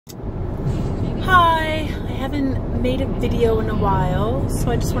haven't made a video in a while, so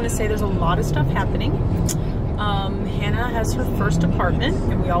I just want to say there's a lot of stuff happening. Hannah has her first apartment,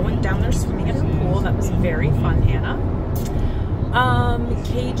 and we all went down there swimming at her pool. That was very fun, Hannah.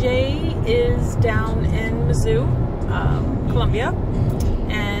 KJ is down in Mizzou, Columbia,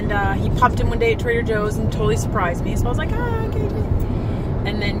 and he popped in one day at Trader Joe's and totally surprised me, so I was like, ah, KJ.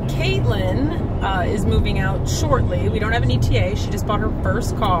 And then Caitlin is moving out shortly. We don't have an ETA. She just bought her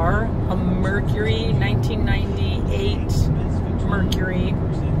first car, a Mercury 1998 Mercury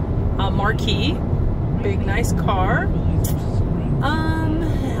Marquis. Big, nice car.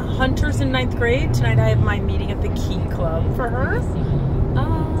 Hunter's in 9th grade. Tonight I have my meeting at the Key Club for her.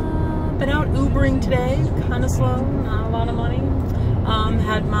 Been out Ubering today, kind of slow, not a lot of money.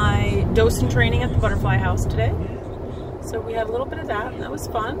 Had my docent training at the Butterfly House today. So we had a little bit of that, and that was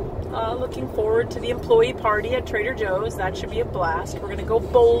fun. Looking forward to the employee party at Trader Joe's. That should be a blast. We're gonna go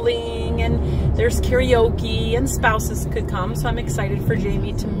bowling, and there's karaoke, and spouses could come. So I'm excited for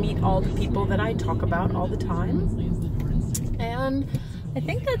Jamie to meet all the people that I talk about all the time. And I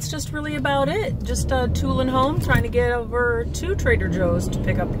think that's just really about it. Just tooling home, trying to get over to Trader Joe's to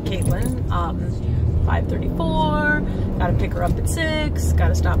pick up Caitlin. 5:34, gotta pick her up at 6,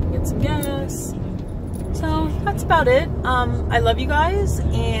 gotta stop and get some gas. So that's about it. I love you guys,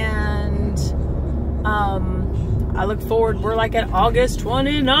 and I look forward. We're like at August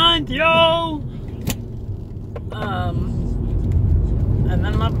 29th, yo! And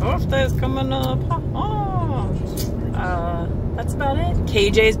then my birthday's coming up. That's about it.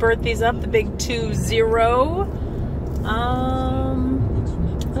 KJ's birthday's up, the big 2-0.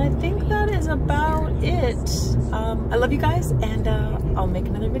 I think that is about it. I love you guys, and I'll make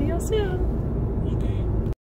another video soon.